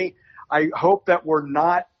part of me, I hope that we're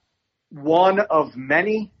not one of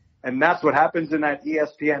many, and that's what happens in that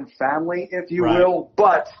ESPN family, if you will.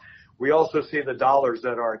 But we also see the dollars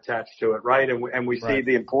that are attached to it, right? And we see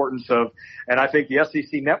the importance of, and I think the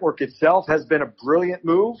SEC network itself has been a brilliant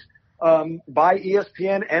move by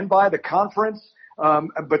ESPN and by the conference.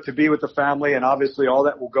 But to be with the family, and obviously all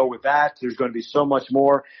that will go with that. There's going to be so much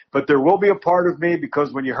more. But there will be a part of me,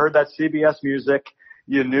 because when you heard that CBS music,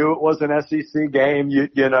 you knew it was an SEC game. You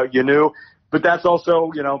knew. But that's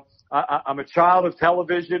also, I'm a child of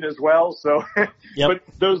television as well. So, but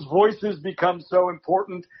those voices become so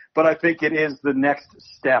important. But I think it is the next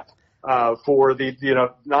step for the,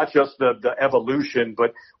 not just the evolution,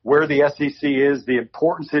 but where the SEC is, the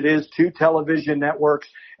importance it is to television networks,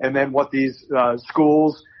 and then what these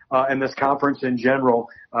schools and this conference in general,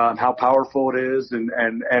 how powerful it is,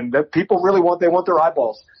 and that people really want their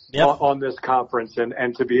eyeballs on this conference,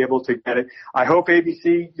 and to be able to get it. I hope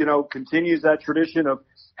ABC, continues that tradition of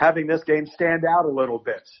having this game stand out a little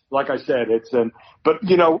bit. Like I said, but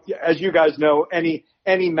as you guys know, any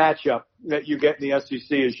matchup that you get in the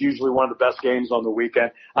SEC is usually one of the best games on the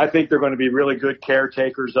weekend. I think they're going to be really good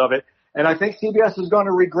caretakers of it. And I think CBS is going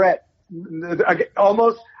to regret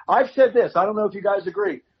almost, I've said this, I don't know if you guys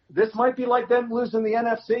agree, this might be like them losing the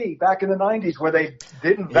NFC back in the 90s where they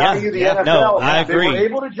didn't value the NFL. No, I agree. They were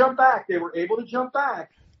able to jump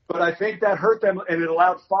back. But I think that hurt them, and it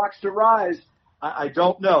allowed Fox to rise. I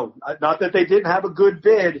don't know. Not that they didn't have a good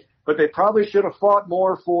bid, but they probably should have fought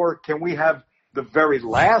more for, can we have the very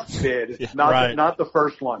last bid, not the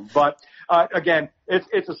first one. But again,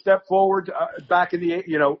 it's a step forward back in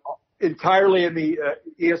the entirely in the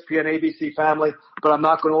ESPN ABC family, but I'm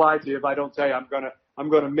not going to lie to you if I don't tell you I'm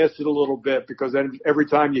going to miss it a little bit, because then every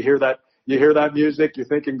time you hear that music, you're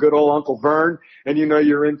thinking good old Uncle Vern, and you know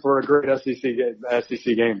you're in for a great SEC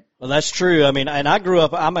game. Well, that's true. I mean, and I grew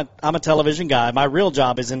up, I'm a television guy. My real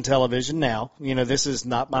job is in television now. You know, this is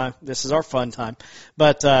our fun time.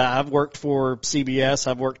 But I've worked for CBS,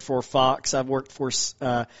 I've worked for Fox, I've worked for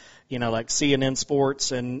like CNN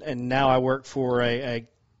Sports, and now I work for a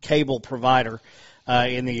cable provider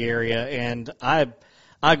in the area, and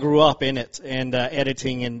I grew up in it and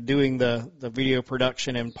editing and doing the video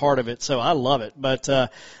production and part of it, so I love it. But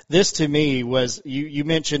this to me was, you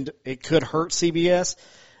mentioned it could hurt CBS.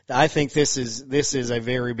 I think this is a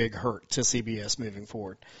very big hurt to CBS moving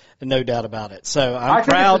forward, no doubt about it. So I'm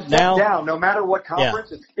proud now. Down, no matter what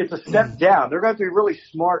conference, it's a step down. They're going to be really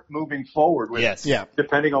smart moving forward with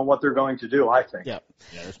depending on what they're going to do, I think. Yeah.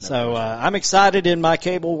 So I'm excited in my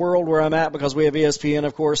cable world where I'm at, because we have ESPN,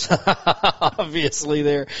 of course, obviously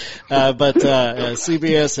there. But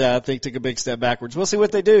CBS, I think, took a big step backwards. We'll see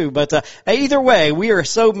what they do. But either way, we are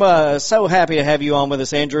so happy to have you on with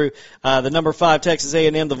us, Andrew, the number 5 Texas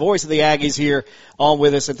A&M, the voice of the Aggies, here on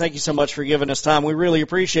with us. And thank you so much for giving us time. We really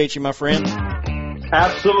appreciate you, my friend.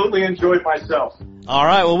 Absolutely enjoyed myself. All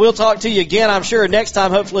right. Well, we'll talk to you again, I'm sure. Next time,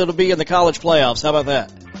 hopefully, it'll be in the college playoffs. How about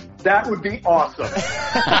that? That would be awesome.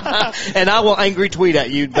 And I will angry tweet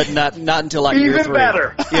at you, but not until like year 3. Even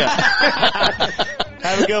better. Yeah.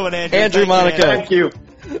 Have a good one, Andrew. Andrew Monaco. Thank you.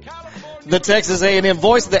 The Texas A&M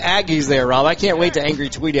voice of the Aggies there, Rob. I can't wait to angry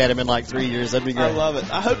tweet at him in like 3 years. That'd be great. I love it.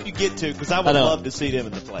 I hope you get to, because I would love to see them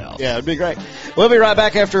in the playoffs. Yeah, it'd be great. We'll be right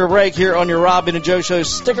back after a break here on your Rob Ben and Joe Show.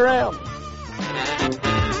 Stick around.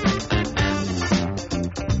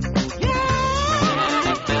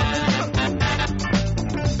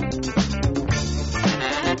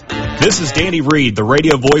 This is Danny Reed, the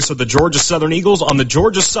radio voice of the Georgia Southern Eagles on the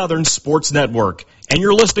Georgia Southern Sports Network. And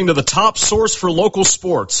you're listening to the top source for local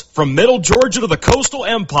sports, from Middle Georgia to the Coastal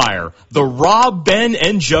Empire, the Rob, Ben,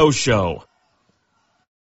 and Joe Show.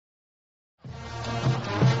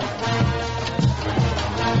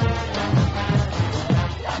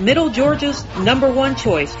 Middle Georgia's #1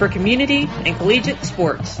 choice for community and collegiate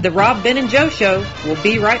sports. The Rob, Ben, and Joe Show will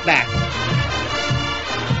be right back.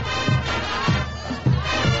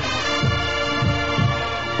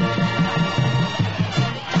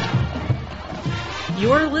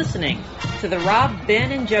 You're listening to the Rob,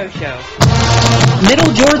 Ben, and Joe Show.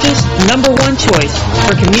 Middle Georgia's #1 choice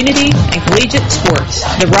for community and collegiate sports.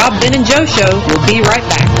 The Rob, Ben, and Joe Show will be right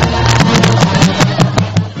back.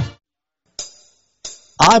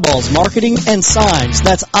 Eyeballs Marketing and Signs.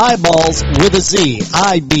 That's Eyeballs with a Z.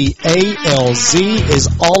 IBALZ is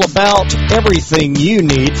all about everything you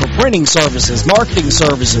need for printing services, marketing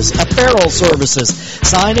services, apparel services,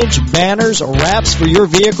 signage, banners, wraps for your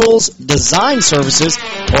vehicles, design services,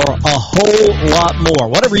 or a whole lot more.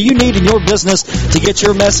 Whatever you need in your business to get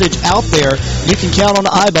your message out there, you can count on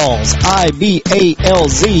Eyeballs. IBALZ.com.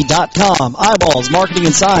 Eyeballs Marketing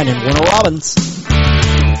and Sign in Warner Robins.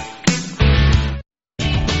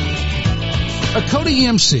 Cody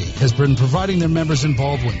EMC has been providing their members in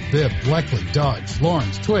Baldwin, Bibb, Bleckley, Dodge,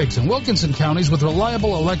 Florence, Twiggs, and Wilkinson counties with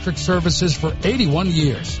reliable electric services for 81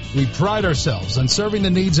 years. We pride ourselves on serving the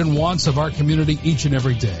needs and wants of our community each and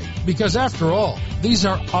every day. Because after all, these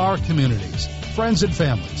are our communities, friends and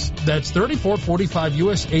families. That's 3445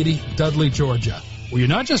 US 80, Dudley, Georgia. Well, you're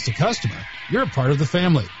not just a customer, you're a part of the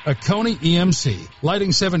family. Coney EMC,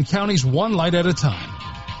 lighting 7 counties one light at a time.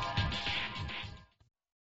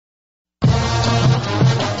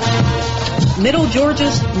 Middle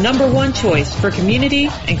Georgia's #1 choice for community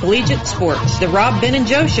and collegiate sports. The Rob, Ben, and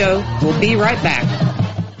Joe Show will be right back.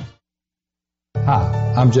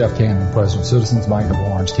 Hi, I'm Jeff Cannon, President of Citizens Bank of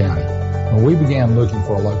Lawrence County. When we began looking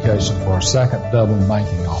for a location for our second Dublin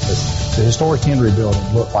banking office, the historic Henry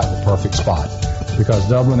Building looked like the perfect spot, because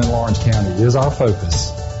Dublin and Lawrence County is our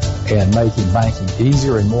focus, and making banking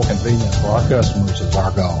easier and more convenient for our customers is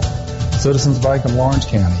our goal. Citizens Bank of Lawrence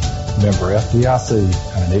County, member FDIC,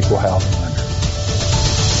 and an equal housing lender.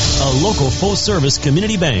 A local full-service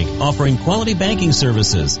community bank offering quality banking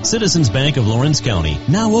services. Citizens Bank of Lawrence County,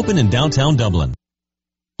 now open in downtown Dublin.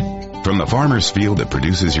 From the farmer's field that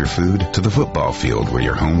produces your food to the football field where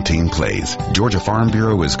your home team plays, Georgia Farm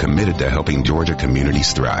Bureau is committed to helping Georgia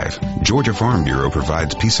communities thrive. Georgia Farm Bureau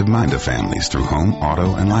provides peace of mind to families through home,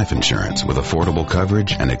 auto, and life insurance with affordable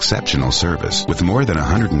coverage and exceptional service. With more than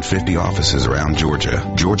 150 offices around Georgia,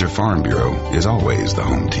 Georgia Farm Bureau is always the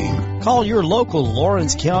home team. Call your local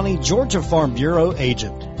Lawrence County Georgia Farm Bureau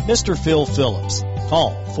agent, Mr. Phil Phillips.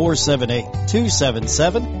 Call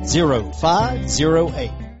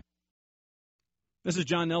 478-277-0508. This is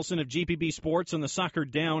John Nelson of GPB Sports on the Soccer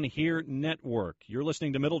Down Here Network. You're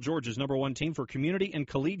listening to Middle Georgia's #1 team for community and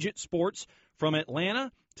collegiate sports from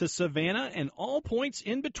Atlanta to Savannah and all points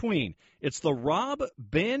in between. It's the Rob,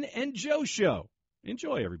 Ben, and Joe Show.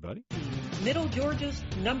 Enjoy, everybody. Middle Georgia's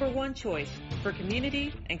 #1 choice for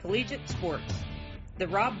community and collegiate sports. The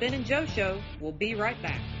Rob, Ben, and Joe Show will be right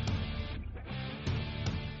back.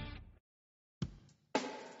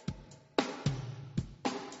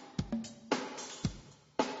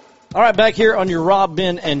 All right, back here on your Rob,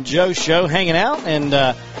 Ben, and Joe Show, hanging out and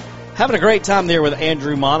having a great time there with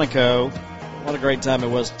Andrew Monaco. What a great time it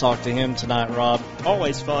was to talk to him tonight, Rob.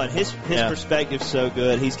 Always fun. His perspective's so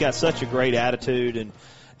good. He's got such a great attitude,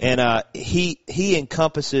 and he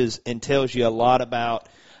encompasses and tells you a lot about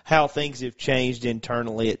how things have changed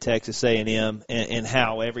internally at Texas A&M and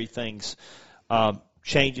how everything's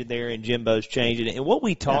changing there and Jimbo's changing. And what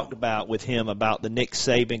we talked about with him about the Nick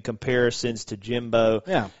Saban comparisons to Jimbo.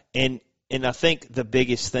 Yeah. And I think the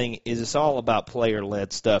biggest thing is it's all about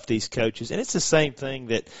player-led stuff, these coaches. And it's the same thing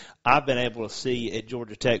that I've been able to see at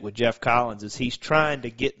Georgia Tech with Jeff Collins is he's trying to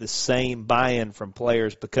get the same buy-in from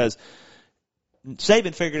players because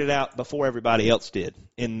Saban figured it out before everybody else did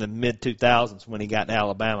in the mid-2000s when he got to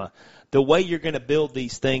Alabama. The way you're going to build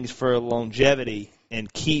these things for longevity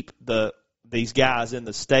and keep these guys in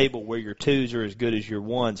the stable where your twos are as good as your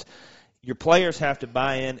ones, your players have to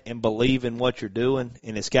buy in and believe in what you're doing,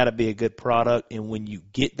 and it's got to be a good product. And when you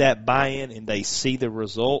get that buy-in and they see the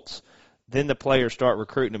results, then the players start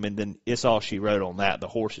recruiting them, and then it's all she wrote on that. The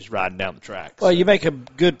horse is riding down the track. Well, you make a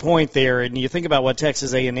good point there, and you think about what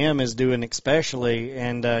Texas A&M is doing especially,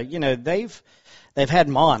 and, they've had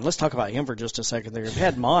Mond. Let's talk about him for just a second there. They've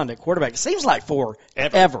had Mond at quarterback. It seems like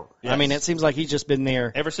forever. Yes. I mean, it seems like he's just been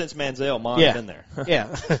there. Ever since Manziel, Mond's been there.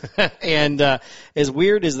 Yeah. And as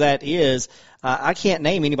weird as that is, I can't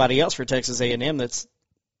name anybody else for Texas A&M that's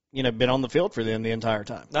been on the field for them the entire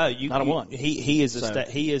time. No, not a one. He is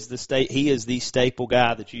the staple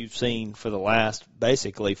guy that you've seen for the last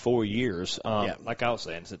basically 4 years. Like I was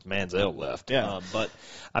saying, since Manziel left. Yeah. But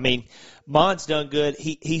I mean, Mond's done good.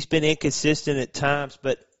 He's been inconsistent at times,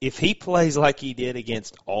 but if he plays like he did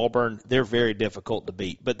against Auburn, they're very difficult to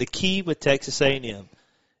beat. But the key with Texas A&M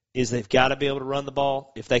is they've got to be able to run the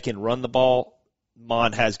ball. If they can run the ball,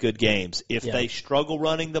 Mond has good games. If they struggle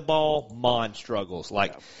running the ball, Mond struggles.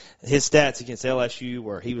 Like his stats against LSU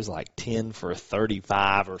where he was like 10 for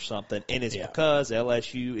 35 or something, and it's because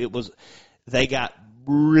LSU, they got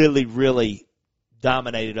really, really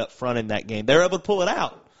dominated up front in that game. They were able to pull it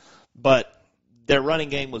out, but their running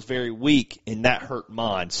game was very weak, and that hurt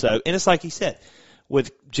Mond. So, and it's like he said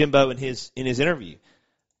with Jimbo in his interview.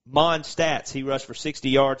 Mond's stats, he rushed for 60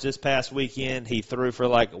 yards this past weekend. He threw for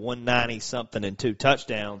like 190-something and 2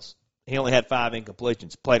 touchdowns. He only had 5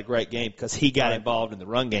 incompletions. Played a great game because he got involved in the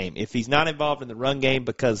run game. If he's not involved in the run game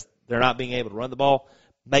because they're not being able to run the ball,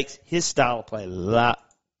 makes his style of play a lot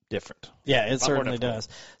different. Yeah, it certainly does.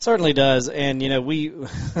 Certainly does. And,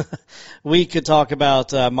 we could talk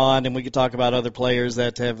about Mond and we could talk about other players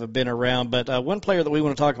that have been around. But one player that we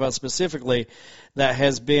want to talk about specifically that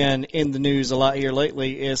has been in the news a lot here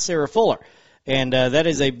lately is Sarah Fuller. And that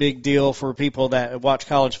is a big deal for people that watch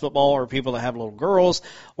college football or people that have little girls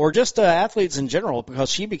or just athletes in general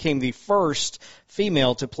because she became the first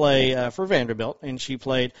female to play for Vanderbilt. And she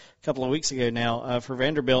played a couple of weeks ago now for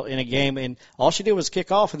Vanderbilt in a game. And all she did was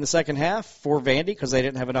kick off in the second half for Vandy because they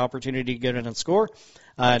didn't have an opportunity to get in and score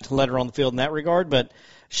to let her on the field in that regard. But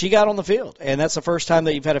she got on the field. And that's the first time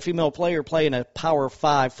that you've had a female player play in a Power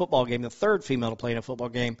 5 football game, the third female to play in a football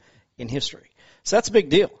game in history. So that's a big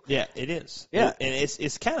deal. Yeah, it is. Yeah. And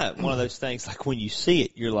it's kind of one of those things, like when you see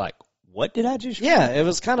it, you're like, what did I just read? Yeah, it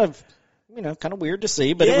was kind of weird to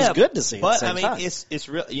see, but it was good to see at the same time. It's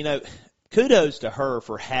real, kudos to her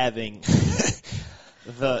for having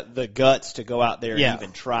the guts to go out there and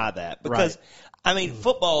even try that. Because,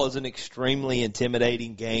 football is an extremely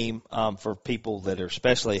intimidating game for people that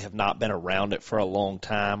especially have not been around it for a long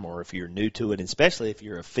time, or if you're new to it, especially if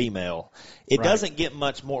you're a female. It doesn't get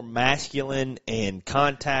much more masculine and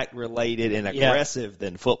contact-related and aggressive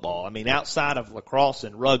than football. I mean, outside of lacrosse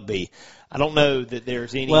and rugby, I don't know that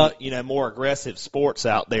there's any more aggressive sports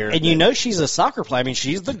out there. And she's a soccer player. I mean,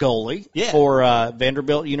 she's the goalie for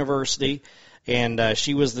Vanderbilt University. And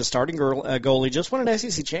she was the starting goalie, just won an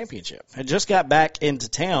SEC championship. Had just got back into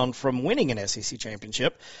town from winning an SEC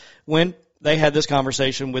championship when they had this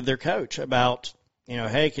conversation with their coach about,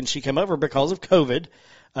 hey, can she come over because of COVID?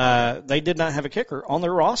 They did not have a kicker on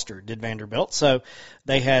their roster, did Vanderbilt. So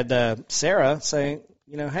they had Sarah saying,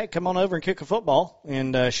 hey, come on over and kick a football.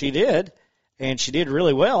 And she did, and she did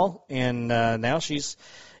really well. And now she's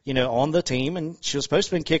on the team, and she was supposed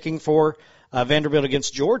to have been kicking for Vanderbilt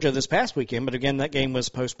against Georgia this past weekend, but again, that game was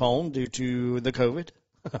postponed due to the COVID.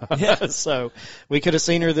 Yeah. So we could have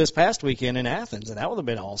seen her this past weekend in Athens, and that would have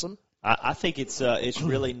been awesome. I think it's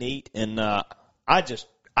really neat, and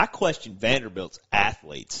I question Vanderbilt's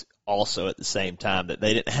athletes also at the same time that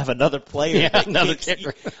they didn't have another player. Yeah, another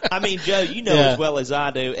kicker. I mean, Joe, you know as well as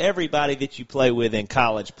I do, everybody that you play with in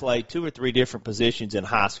college played 2 or 3 different positions in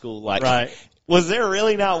high school. Like, right. Was there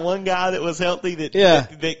really not one guy that was healthy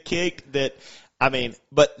that kicked?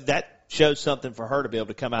 But that shows something for her to be able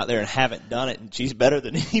to come out there and haven't done it, and she's better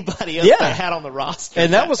than anybody else they had on the roster.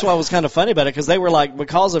 And that was what was kind of funny about it, because they were like,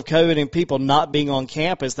 because of COVID and people not being on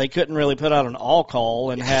campus, they couldn't really put out an all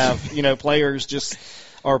call and have players just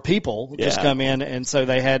people come in, and so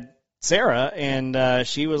they had Sarah, and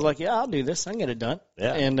she was like, yeah, I'll do this. I can get it done.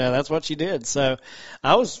 Yeah. And that's what she did. So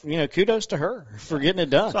I was, kudos to her for getting it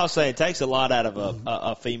done. So I was saying, it takes a lot out of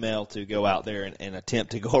a female to go out there and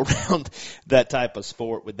attempt to go around that type of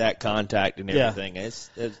sport with that contact and everything. Yeah. It's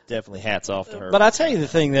definitely hats off to her. But I tell you the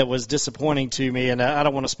thing that was disappointing to me, and I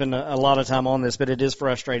don't want to spend a lot of time on this, but it is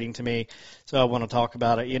frustrating to me, so I want to talk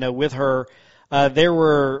about it. With her, there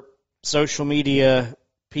were social media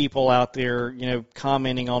people out there,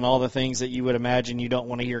 commenting on all the things that you would imagine you don't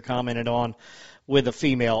want to hear commented on with a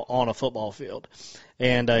female on a football field.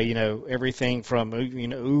 And, everything from,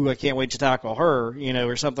 ooh, I can't wait to tackle her,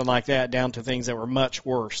 or something like that, down to things that were much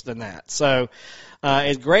worse than that. So,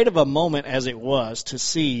 as great of a moment as it was to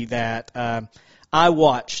see that, I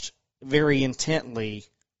watched very intently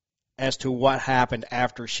as to what happened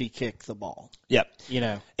after she kicked the ball. Yep.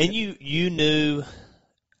 And you knew.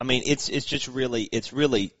 I mean, it's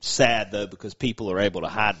really sad though, because people are able to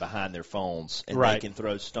hide behind their phones and they can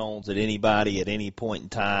throw stones at anybody at any point in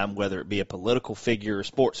time, whether it be a political figure or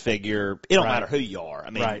sports figure. It don't matter who you are. I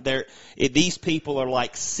mean, these people are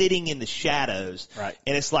like sitting in the shadows,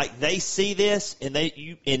 and it's like they see this and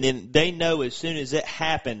then they know as soon as it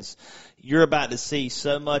happens, you're about to see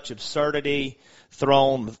so much absurdity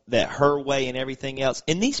thrown that her way and everything else.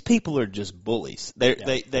 And these people are just bullies.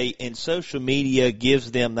 They and social media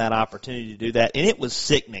gives them that opportunity to do that. And it was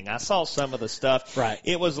sickening. I saw some of the stuff. Right.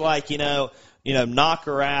 It was like, knock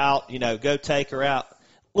her out, go take her out.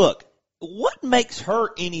 Look, what makes her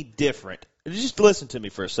any different? Just listen to me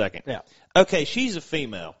for a second. Yeah. Okay, she's a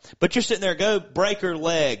female, but you're sitting there, go break her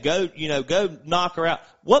leg, go knock her out.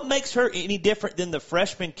 What makes her any different than the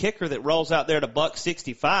freshman kicker that rolls out there to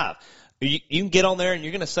 $165? You can get on there and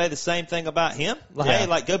you're going to say the same thing about him? Hey,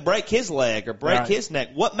 go break his leg or break his neck.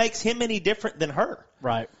 What makes him any different than her?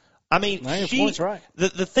 Right. I mean,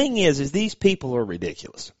 the thing is these people are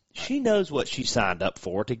ridiculous. She knows what she signed up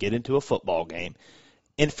for to get into a football game.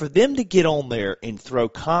 And for them to get on there and throw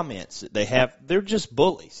comments that they have, they're just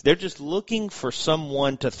bullies. They're just looking for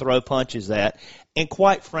someone to throw punches at. And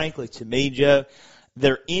quite frankly, to me, Joe,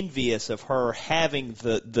 they're envious of her having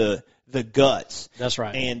the guts. That's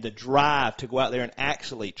right. And the drive to go out there and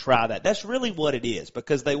actually try that. That's really what it is,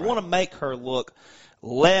 because they want to make her look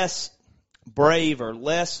less brave or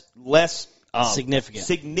less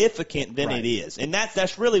significant than it is. And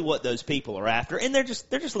that's really what those people are after. And they're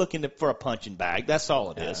just looking for a punching bag. That's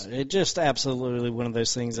all it is. It just absolutely one of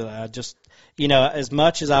those things that I just, as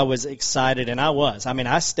much as I was excited, and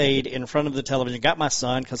I stayed in front of the television, got my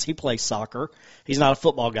son because he plays soccer. He's not a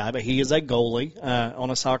football guy, but he is a goalie on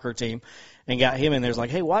a soccer team, and got him in there. It's like,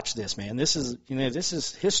 hey, watch this, man. This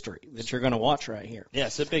is history that you're going to watch right here. Yeah,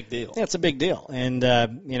 it's a big deal. Yeah, it's a big deal. And,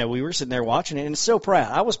 we were sitting there watching it, and so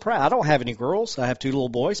proud. I was proud. I don't have any girls. I have 2 little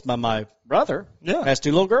boys, but my brother has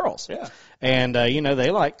 2 little girls. Yeah. And,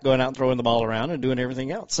 they like going out and throwing the ball around and doing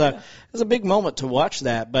everything else. So it was a big moment to watch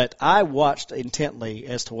that. But I watched intently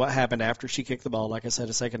as to what happened after she kicked the ball, like I said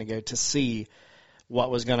a second ago, to see what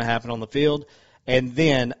was going to happen on the field. And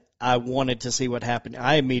then I wanted to see what happened.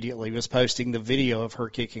 I immediately was posting the video of her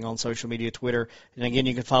kicking on social media, Twitter. And, again,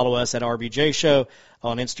 you can follow us at RBJShow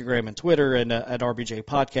on Instagram and Twitter, and at RBJ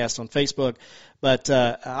Podcast on Facebook. But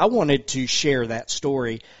I wanted to share that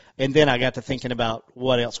story. And then I got to thinking about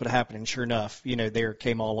what else would happen. And sure enough, there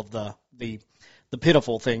came all of the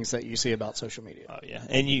pitiful things that you see about social media. Oh yeah,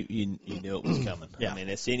 and you knew it was coming. Yeah. I mean,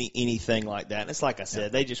 it's anything like that. And it's like I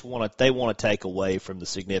said, they just want to take away from the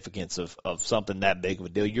significance of something that big of a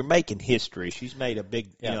deal. You're making history. She's made a big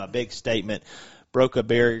a big statement, broke a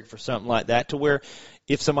barrier for something like that, to where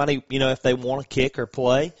if somebody if they want to kick or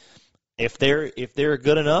play, if they're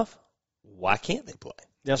good enough, why can't they play?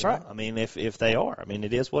 That's right. I mean, if they are. I mean,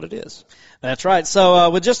 it is what it is. That's right.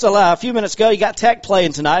 So with just a few minutes ago, you got Tech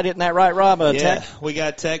playing tonight. Isn't that right, Rob? Tech? We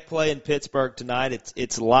got Tech playing Pittsburgh tonight.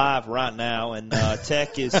 It's live right now, and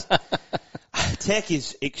Tech is Tech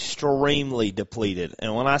is extremely depleted.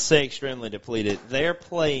 And when I say extremely depleted, they're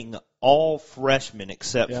playing all freshmen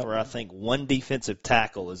except for, I think, one defensive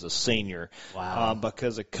tackle is a senior. Wow.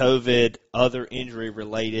 Because of COVID, other injury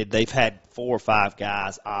related, they've had 4 or 5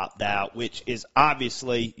 guys opt out, which is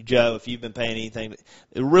obviously, Joe, if you've been paying anything,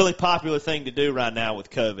 a really popular thing to do right now with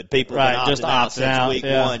COVID. People have been just opting out opting since out. week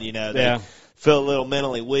one, you know. They feel a little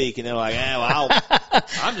mentally weak, and they're like,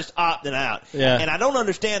 I'm just opting out. Yeah. And I don't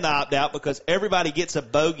understand the opt-out because everybody gets a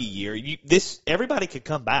bogey year. Everybody could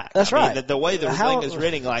come back. That's right. Mean, the way the thing is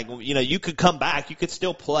written, like, you know, you could come back. You could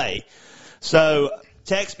still play. So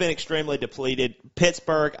Tech's been extremely depleted.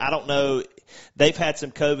 Pittsburgh, I don't know. They've had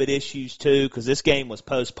some COVID issues, too, because this game was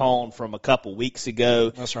postponed from a couple weeks ago.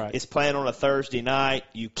 That's right. It's playing on a Thursday night.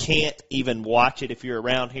 You can't even watch it if you're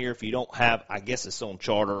around here. If you don't have, I guess it's on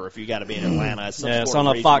Charter, or if you got to be in Atlanta. It's on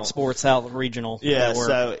a Fox Sports South Regional. Yeah, network.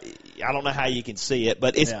 so I don't know how you can see it,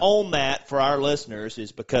 but it's on that for our listeners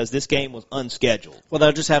is because this game was unscheduled. Well,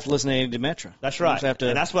 they'll just have to listen to Andy Demetra. That's right.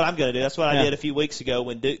 And that's what I'm going to do. That's what I did a few weeks ago.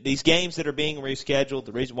 When these games that are being rescheduled,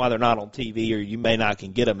 the reason why they're not on TV or you may not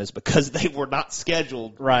can get them is because they were not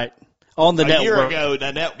scheduled right on the network. A year ago, on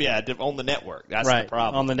the network. That's the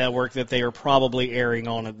problem. On the network that they are probably airing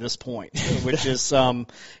on at this point, which is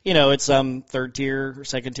it's third tier or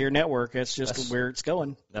second tier network. That's where it's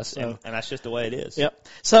going. And that's just the way it is. Yep.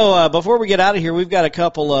 So before we get out of here, we've got a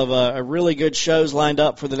couple of really good shows lined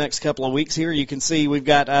up for the next couple of weeks here. You can see we've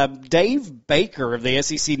got Dave Baker of the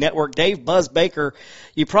SEC Network. Dave Buzz Baker.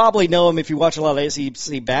 You probably know him if you watch a lot of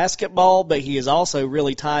SEC basketball, but he is also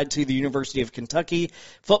really tied to the University of Kentucky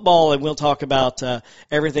football, and we'll talk about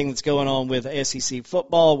everything that's going on with SEC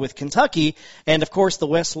football with Kentucky, and, of course, the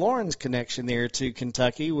West Lawrence connection there to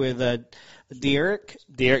Kentucky with Derek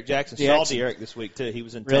Jackson. Saw Derek this week, too. He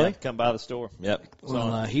was in town. Come by the store. Yep.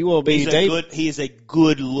 Well, he will be. He is a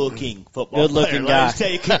good-looking football good-looking player. guy. Let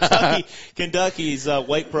me tell you, Kentucky's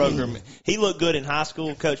weight program, he looked good in high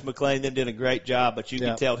school. Coach McClain then did a great job, but you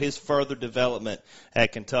can tell his further development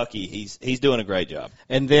at Kentucky, he's doing a great job.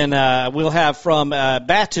 And then we'll have from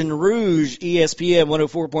Baton Rouge, ESPN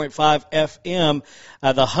 104.5 FM,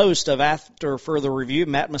 the host of After Further Review,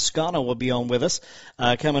 Matt Moscano, will be on with us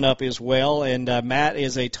coming up as well. And Matt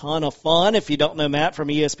is a ton of fun. If you don't know Matt from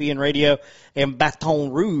ESPN Radio and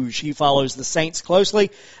Baton Rouge, he follows the Saints closely.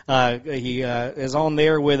 He is on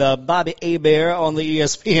there with Bobby Hebert on the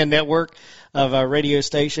ESPN network of radio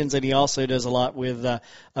stations, and he also does a lot with,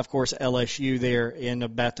 of course, LSU there in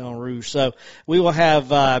Baton Rouge. So we will have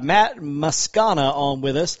Matt Moscana on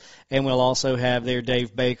with us, and we'll also have there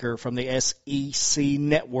Dave Baker from the SEC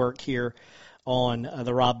Network here on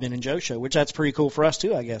the Rob, Ben, and Joe Show, which that's pretty cool for us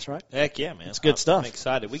too, I guess, right? Heck yeah, man. It's good stuff. I'm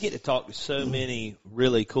excited. We get to talk to so many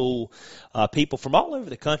really cool people from all over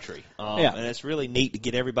the country. And it's really neat to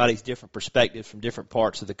get everybody's different perspectives from different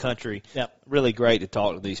parts of the country. Yep. Really great to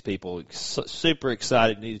talk to these people. Super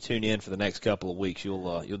excited. You need to tune in for the next couple of weeks.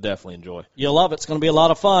 You'll definitely enjoy. You'll love it. It's going to be a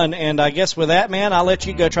lot of fun. And I guess with that, man, I'll let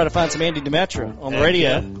you go try to find some Andy Demetra on the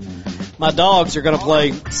radio. Yeah. My dogs are going to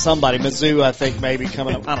play somebody. Mizzou, I think, maybe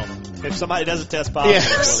coming up. I don't know. If somebody doesn't test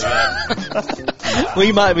positive,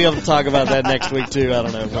 we might be able to talk about that next week, too. I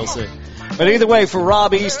don't know. We'll see. But either way, for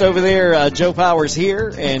Rob East over there, Joe Powers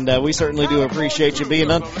here, and we certainly do appreciate you being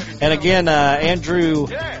on. And again, Andrew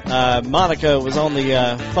Monaco was on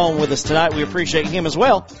the phone with us tonight. We appreciate him as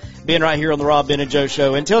well, being right here on the Rob, Ben, and Joe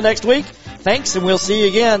Show. Until next week, thanks, and we'll see you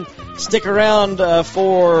again. Stick around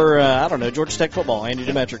for, Georgia Tech football. Andy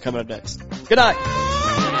Demetra coming up next. Good night.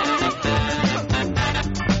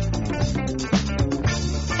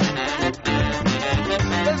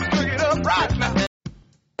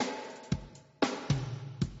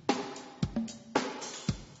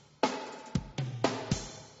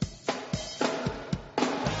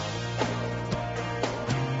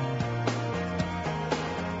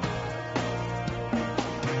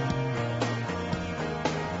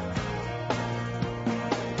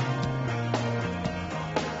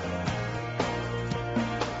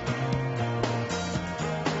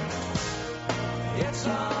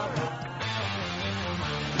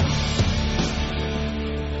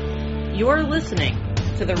 You're listening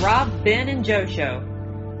to the Rob, Ben, and Joe Show.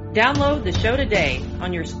 Download the show today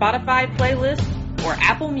on your Spotify playlist or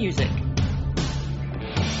Apple Music.